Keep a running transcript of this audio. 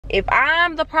If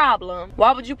I'm the problem,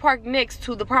 why would you park next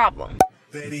to the problem?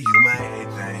 Baby, you my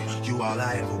everything. You all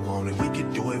I ever wanted. We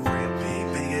could do it real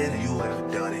big, bigger than you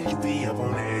ever done it. You be up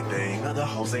on everything. Other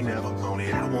hoes ain't never on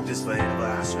it. I want this forever.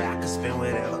 I swear I could spend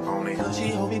whatever on it. Cause she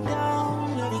hold me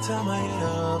down every time I hit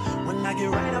up. When I get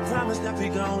right, I promise that we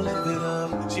gon' live it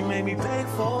up. She made me beg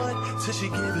for it till she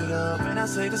give it up. And I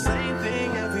say the same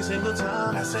thing every single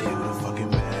time. I say you the fucking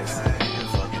best. You the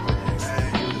fucking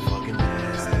best. You the fucking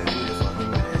best. You the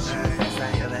fucking best. You the best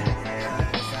I ever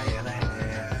had. Best I ever had.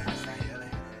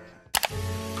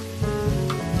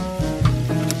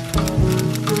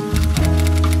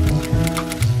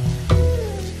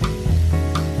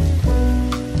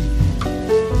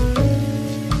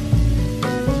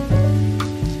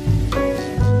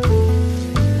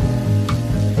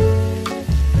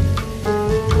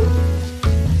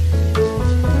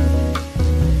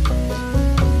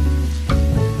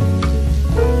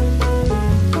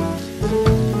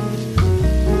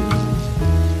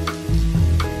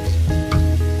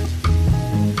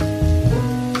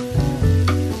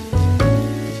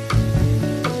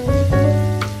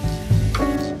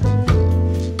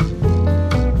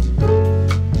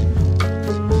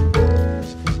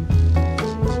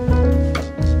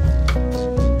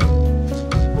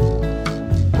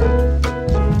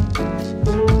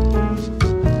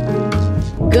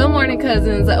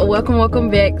 Cousins, welcome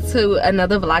back to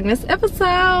another Vlogmas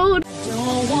episode.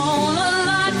 Don't want a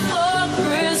lot for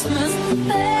Christmas.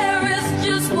 There is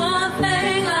just one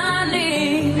thing I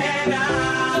need. And I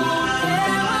don't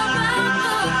care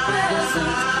about the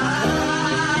presents.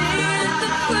 I need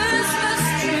the Christmas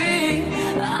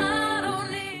tree. I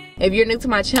don't need. If you're new to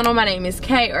my channel, my name is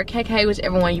Kay or KK,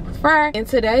 whichever one you prefer. In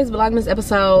today's Vlogmas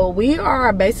episode, we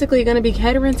are basically going to be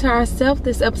catering to ourselves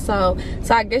this episode.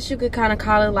 So I guess you could kind of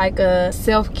call it like a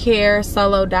self-care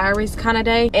solo diaries kind of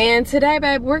day. And today,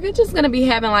 babe, we're just going to be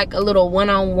having like a little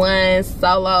one-on-one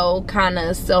solo kind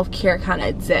of self-care kind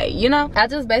of day, you know? I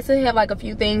just basically have like a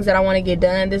few things that I want to get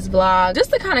done this vlog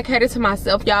just to kind of cater to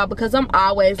myself, y'all, because I'm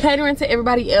always catering to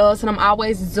everybody else and I'm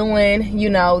always doing, you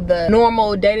know, the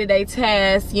normal day-to-day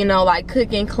tasks, you know, like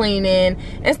cooking, cleaning,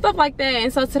 and stuff like that.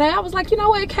 And so today I was like, you know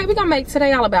what, Kay, we're gonna make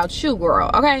today all about you, girl,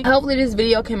 okay? Hopefully this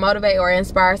video can motivate or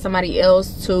inspire somebody else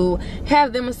to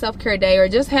have them a self-care day, or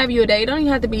just have you a day. You don't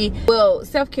even have to be, well,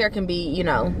 self-care can be, you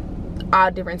know, all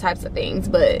different types of things,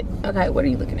 but okay, what are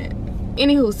you looking at?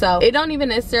 Anywho, so it don't even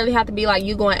necessarily have to be like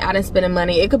you going out and spending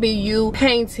money. It could be you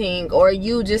painting, or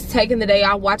you just taking the day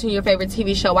off, watching your favorite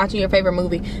TV show, watching your favorite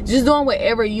movie, just doing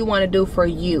whatever you want to do for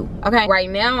you, okay? Right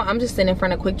now I'm just sitting in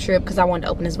front of Quick Trip because I wanted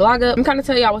to open this vlog up. I'm kind of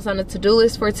tell y'all what's on the to-do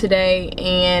list for today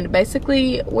and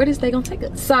basically where this day gonna take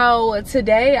us. So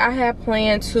today I have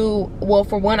planned to, well,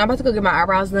 for one, I'm about to go get my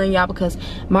eyebrows done, y'all, because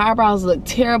my eyebrows look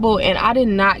terrible and I did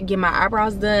not get my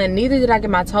eyebrows done, neither did I get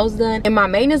my toes done in my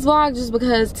maintenance vlog, just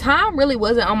because time really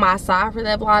wasn't on my side for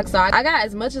that vlog. So I got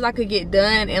as much as I could get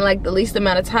done in like the least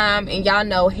amount of time, and y'all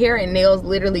know hair and nails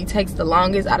literally takes the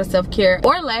longest out of self-care,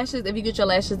 or lashes if you get your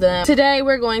lashes done. Today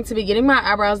we're going to be getting my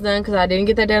eyebrows done because I didn't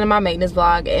get that done in my maintenance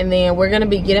vlog, and then we're gonna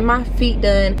be getting my feet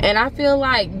done. And I feel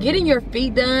like getting your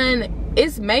feet done,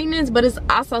 it's maintenance, but it's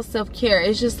also self-care.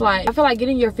 It's just like, I feel like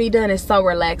getting your feet done is so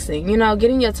relaxing, you know?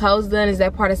 Getting your toes done is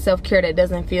that part of self-care that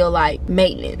doesn't feel like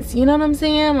maintenance, you know what I'm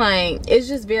saying? Like, it's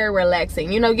just very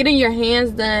relaxing, you know? Getting your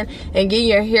hands done and getting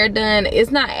your hair done,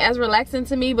 it's not as relaxing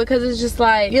to me, because it's just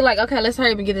like, you're like, okay, let's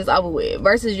hurry up and get this over with,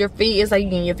 versus your feet, it's like you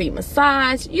getting your feet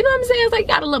massaged, you know what I'm saying? It's like you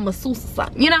got a little masseuse or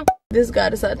something, you know? This guy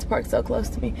decided to park so close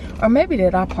to me, or maybe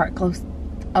did I park close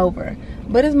over?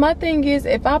 But it's my thing is,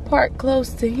 if I park close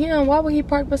to him, why would he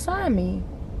park beside me?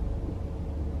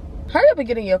 Hurry up and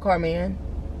get in your car, man.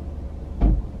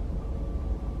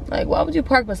 Like, why would you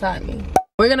park beside me?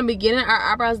 We're gonna be getting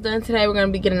our eyebrows done today. We're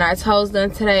gonna be getting our toes done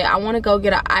today. I want to go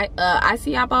get a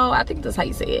icy eyebrow. I think that's how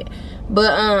you say it. But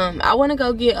I want to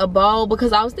go get a bowl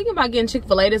because I was thinking about getting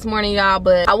Chick-fil-A this morning, y'all.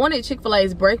 But I wanted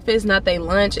Chick-fil-A's breakfast, not their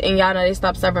lunch. And y'all know they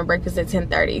stopped serving breakfast at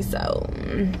 10:30. So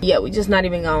yeah, we just not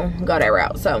even gonna go that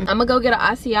route. So I'm gonna go get an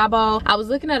icy eyebrow. I was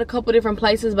looking at a couple different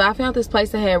places, but I found this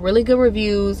place that had really good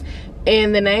reviews.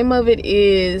 And the name of it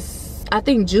is, I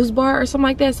think, Juice Bar or something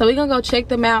like that. So we're gonna go check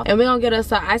them out, and we're gonna get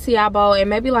us an icy eyeball and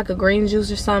maybe like a green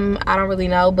juice or something. I don't really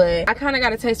know, but I kind of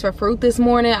got a taste for fruit this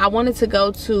morning. I wanted to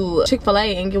go to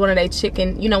Chick-fil-A and get one of their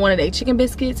chicken, you know, one of their chicken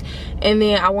biscuits, and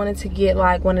then I wanted to get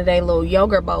like one of their little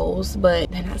yogurt bowls,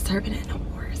 but they're not serving it no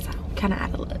more. So kind of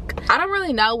out of luck. I don't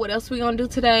really know what else we're gonna do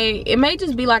today. It may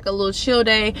just be like a little chill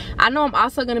day. I know I'm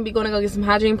also gonna be going to go get some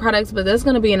hygiene products, but that's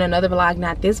gonna be in another vlog,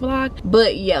 not this vlog.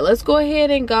 But yeah, let's go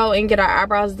ahead and go and get our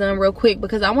eyebrows done real quick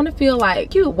because I want to feel like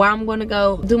cute while I'm gonna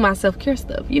go do my self-care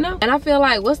stuff, you know? And I feel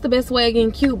like what's the best way of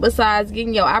getting cute besides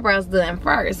getting your eyebrows done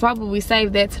first? Why would we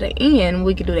save that to the end?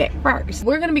 We could do that first.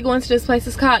 We're gonna be going to this place.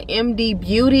 It's called MD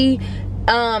Beauty.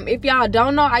 If y'all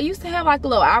don't know, I used to have like a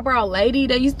little eyebrow lady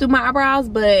that used to do my eyebrows,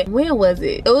 but when was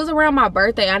it? It was around my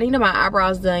birthday. I needed my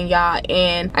eyebrows done, y'all,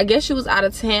 and I guess she was out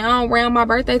of town around my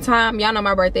birthday time. Y'all know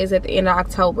my birthday is at the end of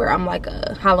October. I'm like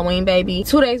a Halloween baby,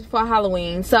 2 days before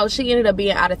Halloween. So she ended up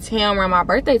being out of town around my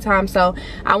birthday time. So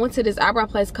I went to this eyebrow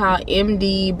place called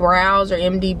MD Brows or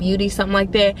MD Beauty, something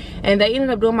like that, and they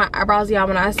ended up doing my eyebrows, y'all.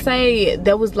 When I say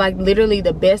that was like literally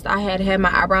the best I had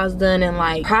my eyebrows done in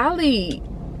like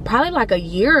probably like a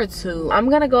year or two. I'm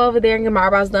gonna go over there and get my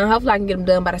eyebrows done. Hopefully I can get them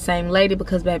done by the same lady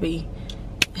because baby,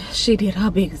 she did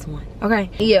her biggest one. Okay,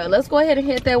 yeah, let's go ahead and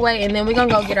head that way, and then we're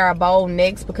gonna go get our bowl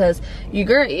next because your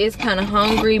girl is kind of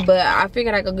hungry, but I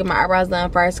figured I'd go get my eyebrows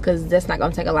done first because that's not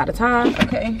gonna take a lot of time.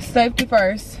 Okay, safety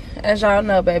first. As y'all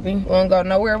know, baby, we won't go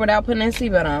nowhere without putting that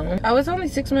seatbelt on. Oh, it's only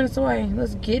 6 minutes away.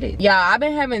 Let's get it. Yeah, I've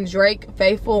been having Drake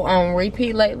Faithful on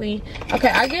repeat lately. Okay,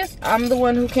 I guess I'm the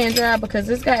one who can't drive because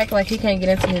this guy acts like he can't get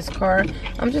into his car.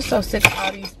 I'm just so sick of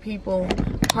all these people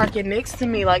parking next to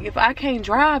me. Like, if I can't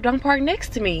drive, don't park next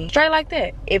to me. Straight like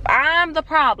that. If I'm the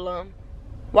problem,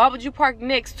 why would you park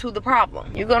next to the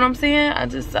problem? You know what I'm saying? I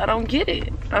don't get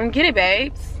it. I don't get it,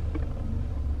 babes.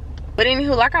 But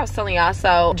anywho, like I was telling y'all,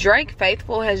 so Drake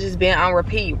Faithful has just been on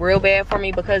repeat real bad for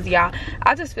me because y'all,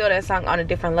 I just feel that song on a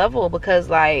different level because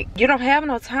like you don't have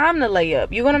no time to lay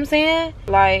up. You know what I'm saying?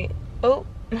 Like, oh,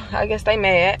 I guess they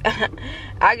mad.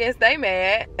 I guess they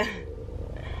mad.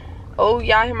 Oh,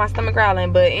 y'all hear my stomach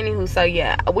growling. But anywho, so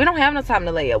yeah, we don't have no time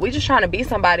to lay up. We just trying to be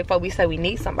somebody before we say we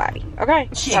need somebody. Okay?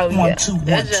 So yeah,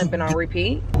 that's jumping on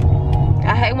repeat.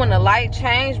 I hate when the light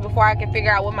change before I can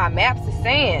figure out what my maps is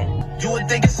saying. You would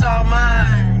think it's all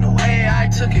mine, the way I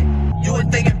took it. You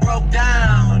would think it broke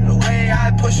down, the way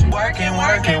I push it.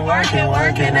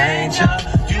 Working, angel.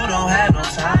 You don't have no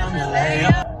time to lay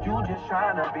up. You just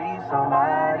trying to be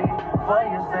somebody. Before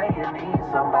you say you need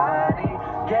somebody,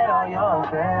 get all your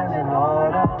affairs in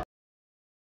order.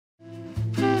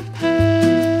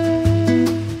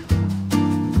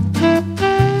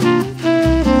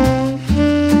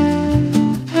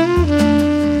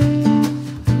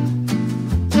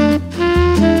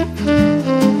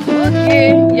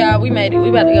 We made it. We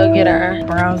about to go get our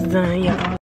brows done,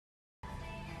 y'all.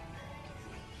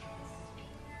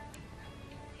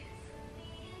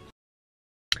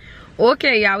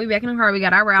 Okay, y'all, we back in the car. We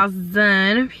got our brows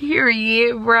done.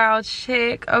 Period. Brow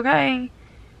check. Okay.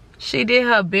 She did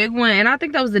her big one, and I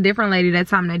think that was a different lady that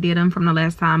time that did them from the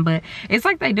last time, but it's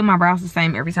like they do my brows the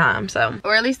same every time. So,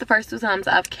 or at least the first 2 times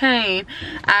I've came,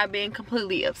 I've been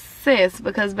completely obsessed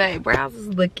because babe, brows is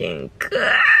looking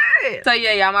good. So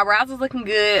yeah, y'all, my brows is looking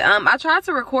good. I tried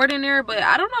to record in there, but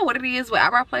I don't know what it is with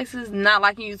eyebrow places not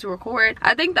liking you to record.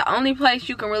 I think the only place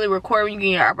you can really record when you get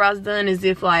your eyebrows done is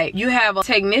if like you have a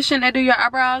technician that do your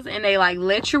eyebrows and they like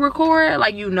let you record,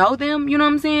 like you know them, you know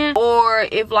what I'm saying? Or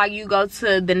if like you go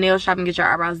to the nail shop and get your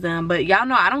eyebrows done. But y'all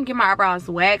know I don't get my eyebrows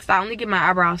waxed. I only get my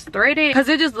eyebrows threaded because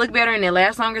it just look better and it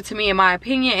lasts longer to me, in my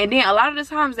opinion. And then a lot of the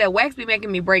times that wax be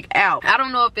making me break out. I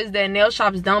don't know if it's that nail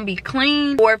shops don't be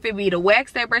clean or if it be the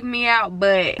wax that break me out,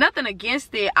 but nothing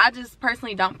against it. I just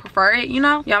personally don't prefer it, you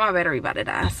know? Y'all, my battery about to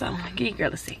die, so give your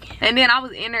girl a second. And then I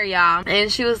was in there, y'all,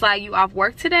 and she was like, you off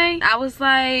work today? I was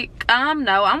like,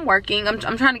 no, I'm working. I'm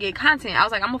trying to get content. I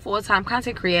was like, I'm a full-time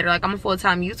content creator. Like, I'm a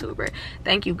full-time YouTuber.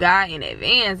 Thank you, God, in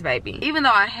advance, baby. Even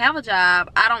though I have a job,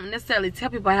 I don't necessarily tell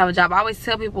people I have a job. I always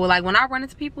tell people, like, when I run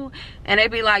into people and they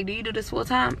be like, do you do this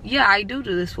full-time? Yeah, I do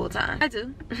this full-time. I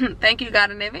do. Thank you,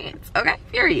 God, in advance. Okay,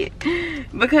 period.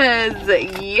 Because,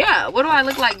 yeah, what do I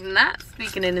look like not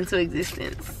speaking it into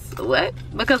existence? What?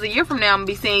 Because a year from now I'm gonna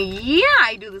be saying, yeah,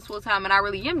 I do this full-time, and I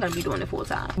really am gonna be doing it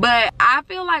full-time. But I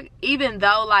feel like even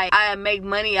though like I make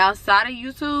money outside of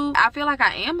YouTube, I feel like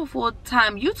I am a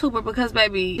full-time YouTuber because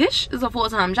baby, this is a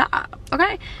full-time job.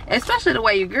 Okay, especially the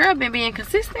way your girl been being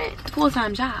consistent.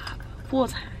 Full-time job,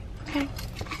 full-time. Okay,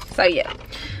 so yeah.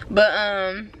 But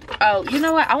oh, you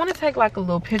know what, I want to take like a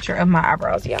little picture of my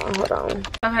eyebrows, y'all. Hold on.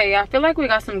 Okay, I feel like we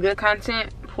got some good content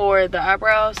for the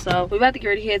eyebrows. So we about to get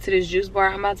ready to head to this juice bar.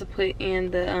 I'm about to put in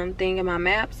the thing in my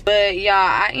maps. But y'all,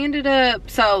 I ended up,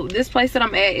 so this place that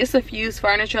I'm at, it's a Fuse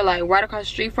Furniture like right across the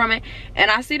street from it,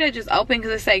 and I see that just open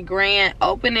because it say grand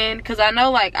opening, because I know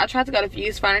like I tried to go to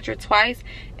Fuse Furniture twice,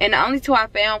 and the only two I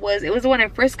found was, it was one in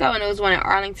Frisco and it was one in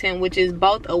Arlington, which is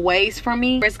both a ways from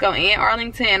me, Frisco and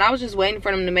Arlington. And I was just waiting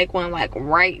for them to make one like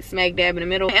right smack dab in the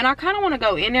middle, and I kind of want to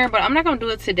go in there, but I'm not gonna do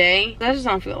it today. I just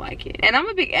don't feel like it. And I'm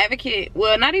a big advocate,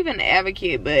 well, not even an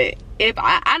advocate, but if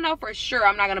I know for sure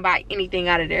I'm not gonna buy anything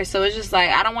out of there, so it's just like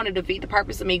I don't want to defeat the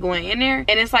purpose of me going in there.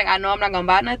 And it's like I know I'm not gonna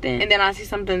buy nothing, and then I see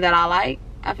something that I like,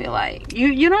 I feel like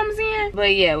you know what I'm saying.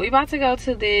 But yeah, we about to go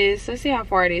to this. Let's see how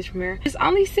far it is from here. It's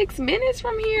only 6 minutes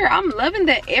from here. I'm loving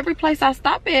that every place I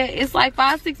stop at, it's like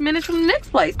 5-6 minutes from the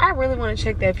next place. I really want to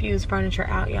check that Fuse Furniture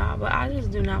out, y'all, but I just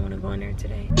do not want to go in there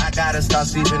today. I gotta start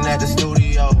sleeping at the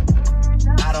studio.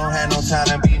 I don't have no time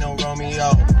to be no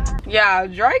Romeo. Y'all,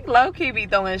 Drake low-key be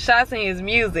throwing shots in his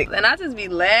music, and I just be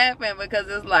laughing because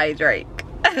it's like, Drake,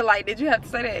 like, did you have to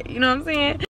say that? You know what I'm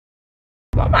saying?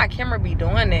 Why my camera be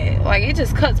doing that? Like, it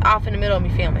just cuts off in the middle of me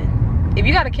filming. If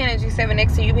you got a Canon G7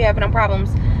 next to you, be having them problems,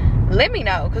 let me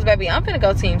know, because baby, I'm finna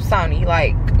go team Sony.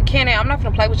 Like, Canon, I'm not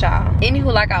finna play with y'all.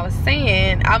 Anywho, like I was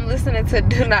saying, I'm listening to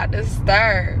Do Not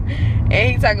Disturb,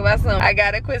 and he talking about something, I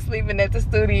gotta quit sleeping at the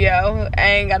studio, I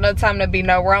ain't got no time to be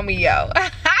no Romeo.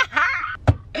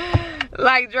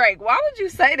 Like, Drake, why would you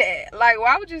say that? Like,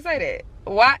 why would you say that?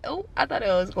 Why? Oh, I thought it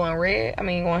was going red. I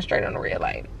mean, going straight on the red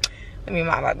light. Let me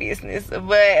mind my business.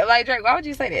 But like, Drake, why would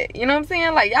you say that? You know what I'm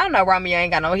saying? Like, y'all know Romeo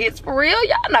ain't got no hits for real.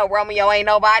 Y'all know Romeo ain't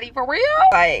nobody for real.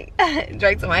 Like,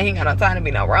 Drake told me he ain't got no time to be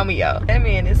no Romeo. That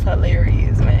man is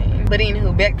hilarious, man. But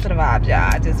anywho, back to the vibe, y'all.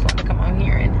 I just want to come on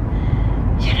here and,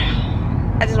 you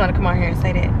know, I just want to come on here and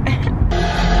say that.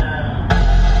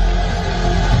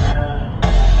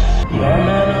 Your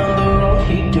man on the road,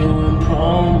 he doing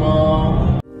promo.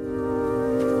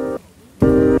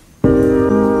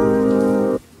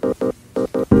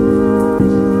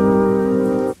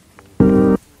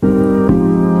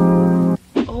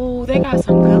 They got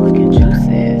some good looking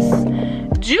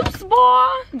juices.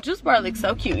 Juice bar looks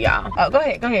so cute, y'all. Oh, go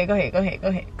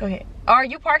ahead. Are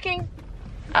you parking?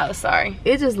 Oh, sorry.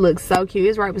 It just looks so cute.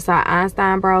 It's right beside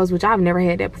Einstein Bros, which I've never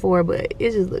had that before, but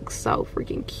it just looks so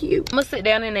freaking cute. I'm gonna sit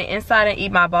down in the inside and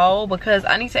eat my bowl because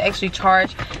I need to actually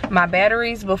charge my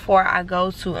batteries before I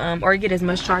go to or get as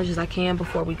much charge as I can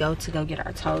before we go to get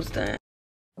our toes done.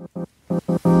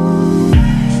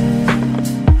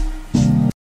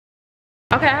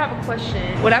 Okay, I have a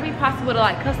question. Would that be possible to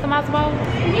like customize a bowl?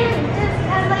 Yeah, just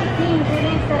have like the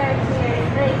ingredients that are here.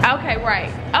 Like, okay, right.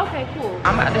 Okay, cool.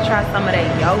 I'm about to try some of that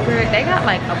yogurt. They got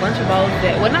like a bunch of bowls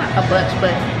that, well, not a bunch,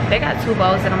 but they got 2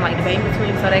 bowls that I'm like debating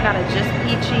between. So they got a Just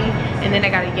Peachy and then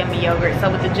they got a Yummy Yogurt. So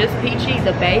with the Just Peachy,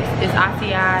 the base is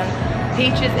Açaí,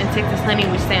 peaches, and Texas honey,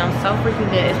 which sounds so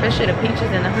freaking good, especially the peaches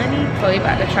and the honey. So we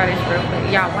about to try this real quick.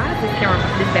 Y'all, why is this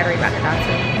battery about to die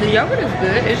too? The yogurt is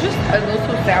good. It's just a little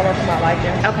too sour for my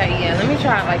liking. Okay, yeah, let me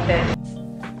try it like that.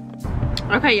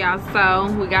 Okay, y'all, so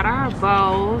we got our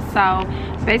bowl. So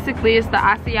basically it's the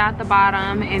Açaí at the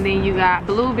bottom, and then you got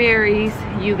blueberries,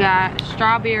 you got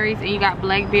strawberries, and you got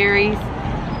blackberries.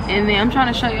 And then I'm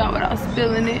trying to show y'all without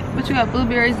spilling it, but you got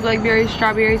blueberries, blackberries,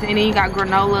 strawberries, and then you got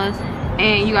granola,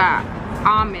 and you got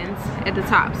almonds at the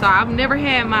top. So I've never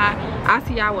had my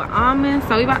Açaí with almonds,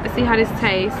 so we about to see how this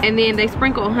tastes. And then they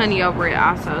sprinkle honey over it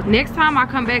also. Next time I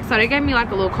come back, so they gave me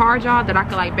like a little card, y'all, that I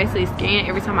could like basically scan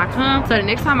every time I come. So the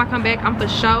next time I come back, I'm for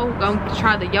sure gonna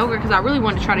try the yogurt, because I really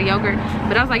wanted to try the yogurt,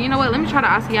 but I was like, you know what, let me try the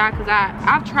Açaí, because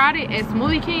I've tried it at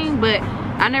Smoothie King, but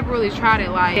I never really tried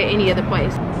it like at any other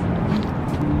place.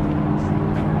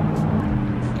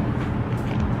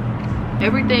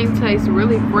 Everything tastes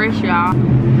really fresh, y'all.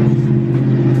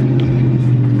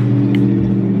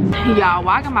 Y'all,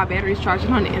 why I got my batteries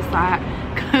charging on the inside?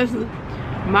 Because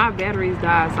my batteries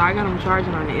died, so I got them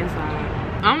charging on the inside.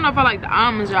 I don't know if I like the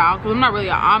almonds, y'all, because I'm not really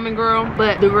an almond girl,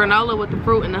 but the granola with the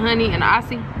fruit and the honey and the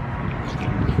Açaí.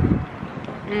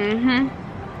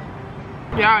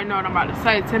 Y'all already know what I'm about to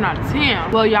say, 10 out of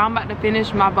 10. Well, y'all, I'm about to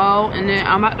finish my bowl, and then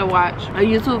I'm about to watch a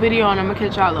YouTube video, and I'm gonna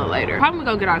catch y'all a little later. Probably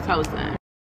go get our toast done.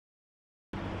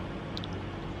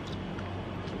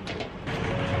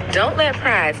 Don't let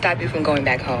pride stop you from going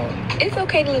back home. It's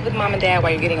okay to live with mom and dad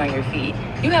while you're getting on your feet.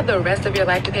 You have the rest of your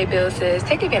life to pay bills, sis.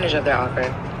 Take advantage of their offer.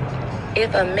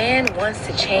 If a man wants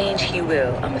to change, he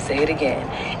will. I'm gonna say it again.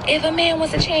 If a man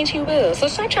wants to change, he will. So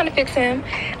stop trying to fix him.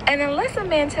 And unless a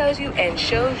man tells you and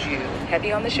shows you,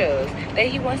 heavy on the shows, that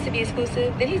he wants to be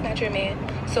exclusive, then he's not your man.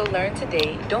 So learn to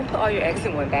date. Don't put all your eggs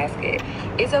in one basket.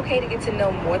 It's okay to get to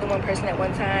know more than one person at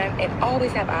one time, and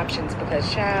always have options,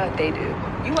 because child, they do.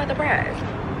 You want the prize.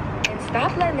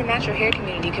 Stop letting the natural hair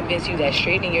community convince you that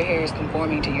straightening your hair is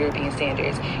conforming to European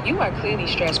standards. You are clearly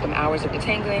stressed from hours of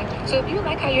detangling, so if you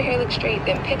like how your hair looks straight,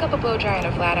 then pick up a blow dryer and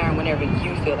a flat iron whenever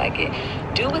you feel like it.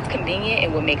 Do what's convenient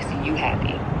and what makes you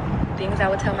happy. Things I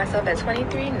would tell myself at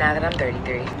 23, now that I'm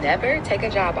 33. Never take a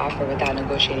job offer without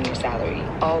negotiating your salary.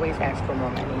 Always ask for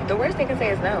more money. The worst they can say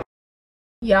is no.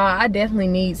 Y'all, I definitely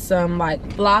need some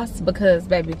like floss, because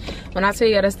baby, when I tell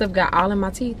you that stuff got all in my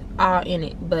teeth, all in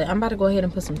it. But I'm about to go ahead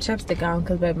and put some chapstick on,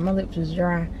 because baby, my lips is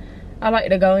dry. I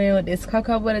like to go in with this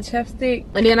cocoa butter chapstick,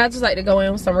 and then I just like to go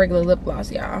in with some regular lip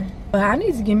gloss, y'all. But I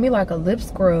need to give me like a lip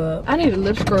scrub. I need a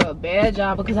lip scrub bad,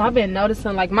 y'all, because I've been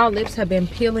noticing like my lips have been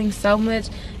peeling so much.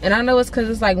 And I know it's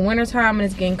because it's like wintertime and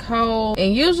it's getting cold.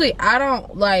 And usually I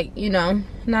don't like, you know,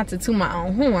 not to toot my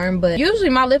own horn, but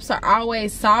usually my lips are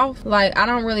always soft. Like I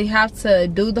don't really have to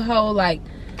do the whole like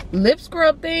lip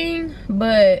scrub thing,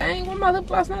 but dang, when my lip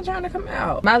gloss not trying to come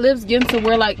out. My lips getting to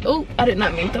where like, oh, I did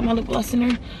not mean to throw my lip gloss in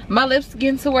there. My lips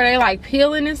getting to where they like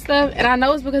peeling and stuff, and I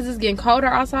know it's because it's getting colder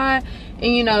outside,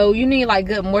 and you know, you need like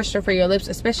good moisture for your lips,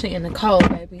 especially in the cold,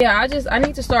 baby. Yeah, I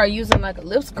need to start using like a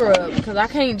lip scrub, because I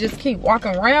can't just keep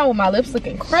walking around with my lips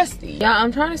looking crusty. Yeah,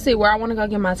 I'm trying to see where I want to go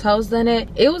get my toes done at.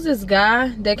 It was this guy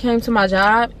that came to my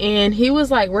job, and he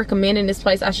was like recommending this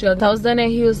place I should go toes done at.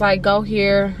 He was like, go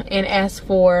here and ask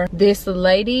for this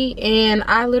lady, and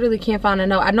I literally can't find a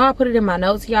note. I know I put it in my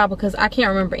notes, y'all, because I can't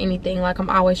remember anything. Like I'm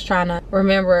always trying to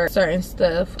remember certain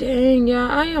stuff. Dang,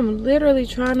 y'all, I am literally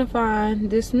trying to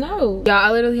find this note. Y'all,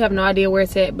 I literally have no idea where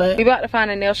it's at, but we about to find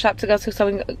a nail shop to go to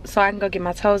so I can go get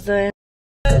my toes done.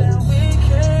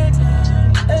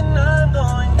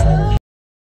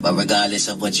 But regardless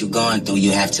of what you're going through,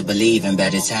 you have to believe in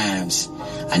better times.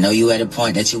 I know you at a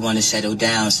point that you want to settle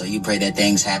down, so you pray that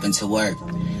things happen to work.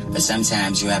 But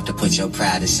sometimes you have to put your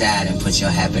pride aside and put your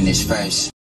happiness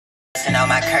first. And all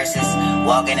my curses,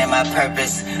 walking in my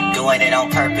purpose, doing it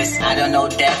on purpose. I don't know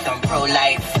death, I'm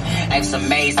pro-life. Life's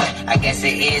amazing, I guess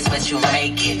it is, but you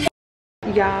make it.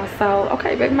 Y'all, so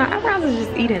okay, baby, my eyebrows are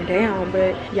just eating down,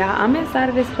 but y'all, I'm inside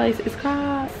of this place. It's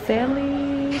called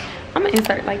Sally. I'm gonna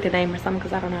insert like the name or something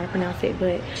because I don't know how to pronounce it,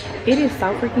 but it is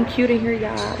so freaking cute in here,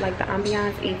 y'all. Like the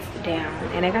ambiance eats down,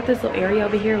 and I got this little area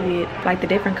over here with like the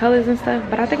different colors and stuff,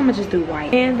 but I think I'm gonna just do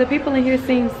white. And the people in here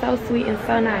seem so sweet and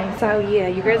so nice. So yeah,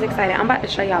 you girls excited. I'm about to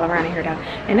show y'all around in here though,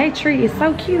 and that tree is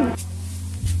so cute.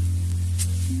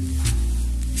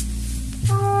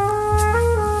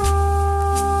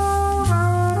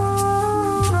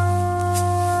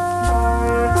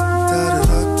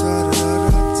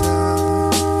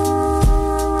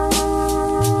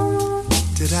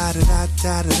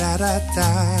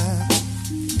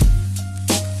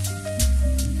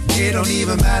 It don't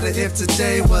even matter if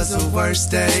today was the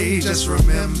worst day. Just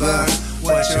remember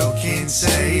what your kin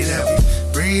say. That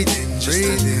we breathe in, just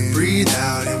to breathe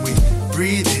out, and we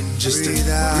breathe in, just to breathe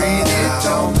out. It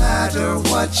don't matter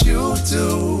what you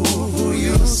do, who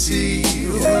you see,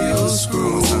 who you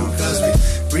screw, cause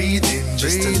we breathe in,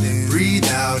 just to breathe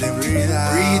out, and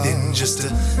breathe in, just to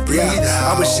breathe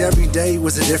out. I wish every day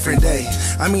was a different day.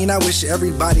 I mean, I wish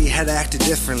everybody had acted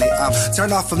differently. I'm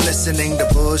turned off from listening to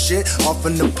bullshit, off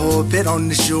in the pulpit on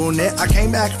this unit. I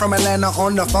came back from Atlanta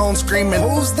on the phone screaming,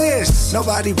 who's this?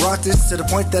 Nobody brought this to the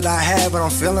point that I had, but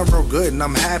I'm feeling real good and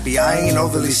I'm happy. I ain't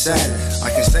overly sad. I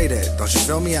can say that, don't you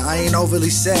feel me? I ain't overly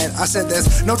sad. I said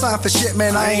there's no time for shit,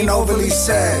 man. I ain't overly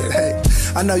sad. Hey,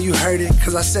 I know you heard it,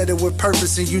 cause I said it with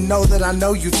purpose, and you know that I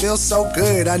know you feel so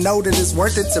good. I know that it's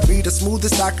worth it to be the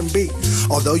smoothest I can be.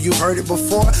 Although you've heard it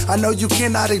before, I know you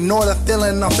cannot ignore the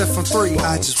feeling I'm fit from 3.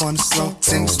 I just wanna slow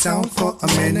things down for a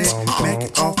minute, make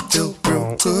it all feel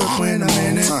real good when I'm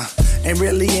in it. Ain't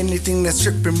really anything that's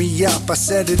tripping me up. I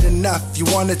said it enough. You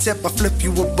want a tip, I flip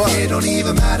you a buck. It don't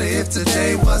even matter if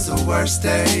today was the worst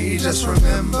day. Just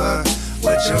remember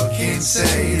what your kin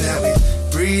say. That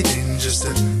we breathe in, just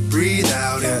to breathe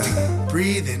out, and we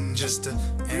breathe in, just to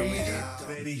breathe out.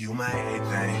 Baby, you my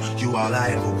everything. You all I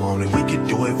ever wanted. We could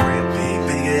do it real big,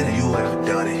 bigger than you ever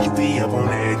done it. You be up on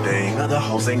everything. Other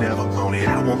hoes ain't never on it.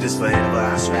 I want this forever.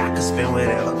 I swear I could spend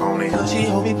whatever on it. Cause she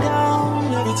hold me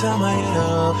down every time I hit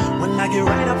up. When I get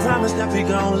right, I promise that we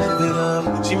gon' live it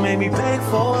up. She made me beg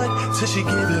for it till she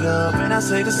give it up. And I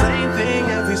say the same thing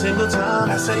every single time.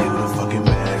 I say you the fucking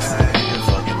best. You the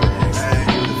fucking best.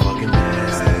 You the fucking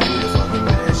best. You the fucking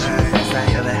best. You the best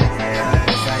I ever had.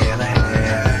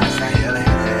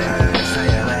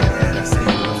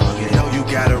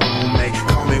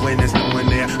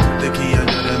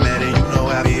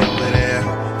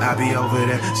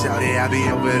 shorty, I be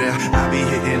over there. I be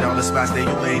hitting all the spots that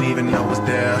you ain't even know was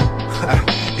there.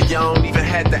 And you don't even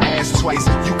have to ask twice.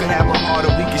 You can have my heart or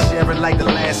we can share it like the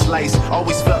last slice.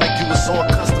 Always felt like you were so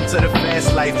accustomed to the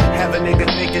fast life. Have a nigga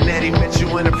thinking that he met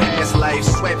you in a past life.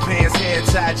 Sweatpants, hair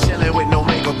tied, chilling with no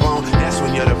makeup on. That's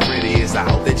when you're the prettiest. I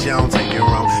hope that you don't take it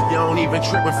wrong. You don't even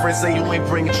trip when friends say you ain't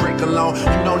bring a drink along.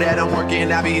 You know that I'm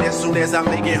working, I'll be there soon as I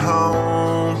make it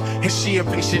home. And she a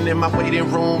patient in my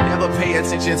waiting room. Never pay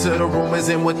attention to the rumors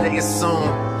and what they assume.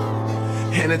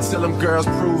 And until them girls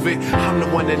prove it, I'm the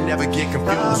one that never get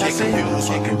confused. Get confused,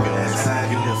 get confused.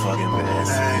 You the fucking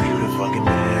best. You the fucking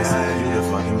best. You the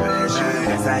fucking best. You the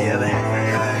best I ever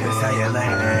had. Best I ever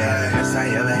had. Best I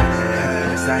ever had.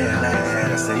 Best I ever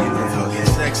had. I say you the fucking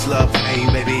sex, love,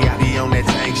 pain, baby. I be on that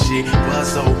tank shit.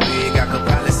 Buzz so big, I could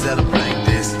probably sell a blank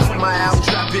this. When my album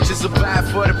drop, bitches will buy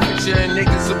for the picture, and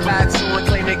niggas will buy too and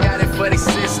claim they got it for their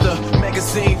sister.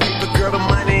 Magazine paper, girl, the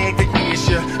money ain't the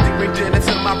issue. They bring dinner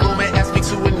to my room and ask me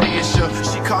to initial.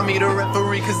 She call me the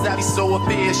referee cause I be so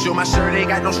official. My shirt ain't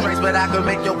got no stripes, but I could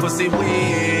make your pussy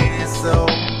whistle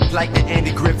like the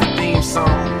Andy Griffith theme song.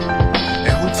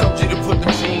 And who told you to put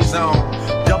the jeans on?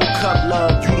 Double cup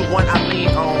love, you the one I lean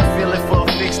on. Feeling for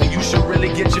a fix, then you should really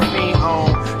get your feet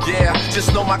on. Yeah,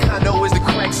 just know my condo is the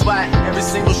crack spot. Every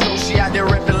single show she out there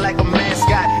repping like a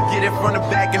mascot. Get it from the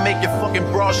back and make your fucking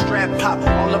bra strap pop.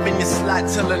 All up in your slot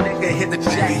till a nigga hit the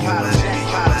jackpot.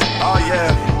 Oh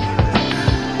yeah.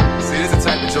 See, this is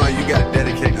the type of joint you gotta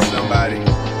dedicate to somebody.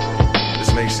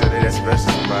 Just make sure that that's special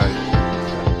to somebody.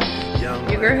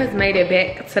 Your girl has made it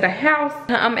back to the house.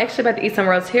 I'm actually about to eat some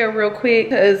rotel real quick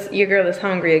because your girl is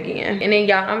hungry again. And then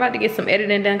y'all, I'm about to get some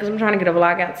editing done because I'm trying to get a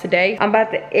vlog out today. I'm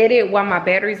about to edit while my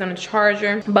battery's on the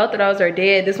charger. Both of those are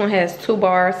dead. This one has 2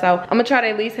 bars, so I'm gonna try to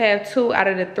at least have 2 out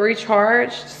of the 3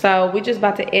 charged. So we just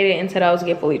about to edit until those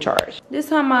get fully charged. This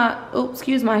time my, oops,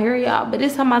 excuse my hair y'all, but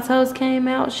this time my toes came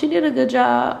out. She did a good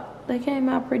job. They came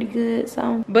out pretty good,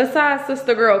 so. Besides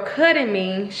sister girl cutting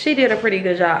me, she did a pretty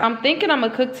good job. I'm thinking I'm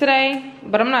gonna cook today,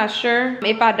 but I'm not sure.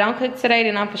 If I don't cook today,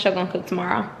 then I'm for sure gonna cook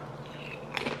tomorrow.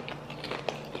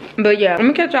 But yeah, let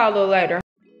me catch y'all a little later.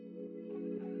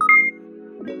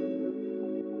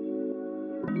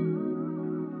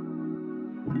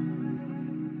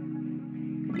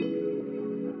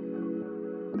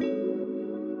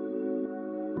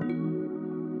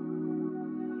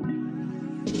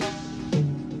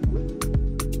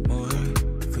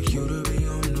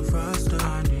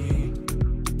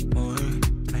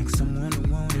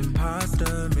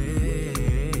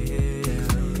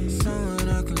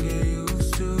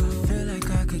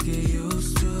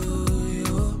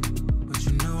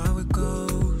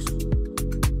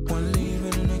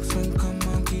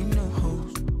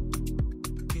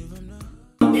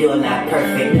 Pure, not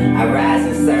perfect. I rise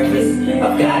in service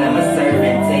of God. I'm a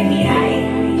servant. Take me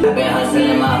high. I've been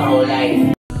hustling my whole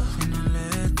life.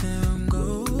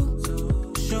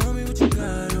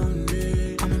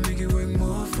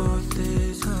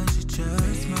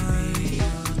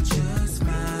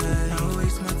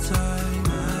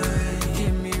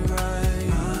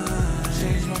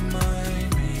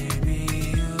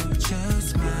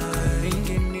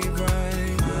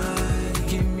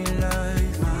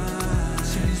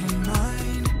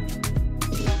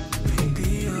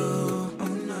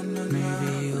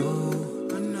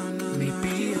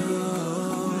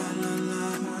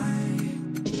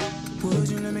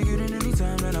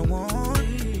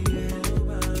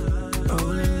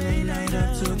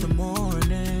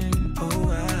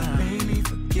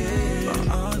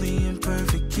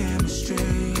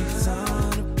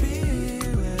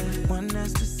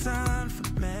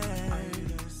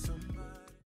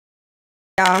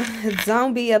 Y'all,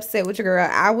 don't be upset with your girl.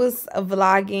 I was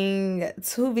vlogging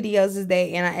 2 videos this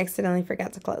day and I accidentally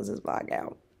forgot to close this vlog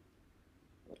out.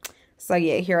 So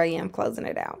yeah, here I am closing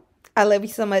it out. I love you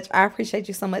so much. I appreciate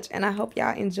you so much. And I hope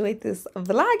y'all enjoyed this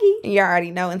vloggy. And y'all already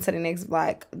know until the next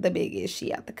vlog, the big is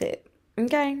she out the cut.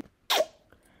 Okay?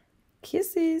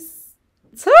 Kisses.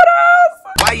 Toodles!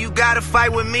 Why you gotta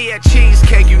fight with me at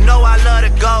Cheesecake? You know I love to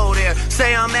go there.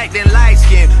 Say I'm acting light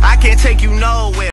skinned. I can't take you nowhere.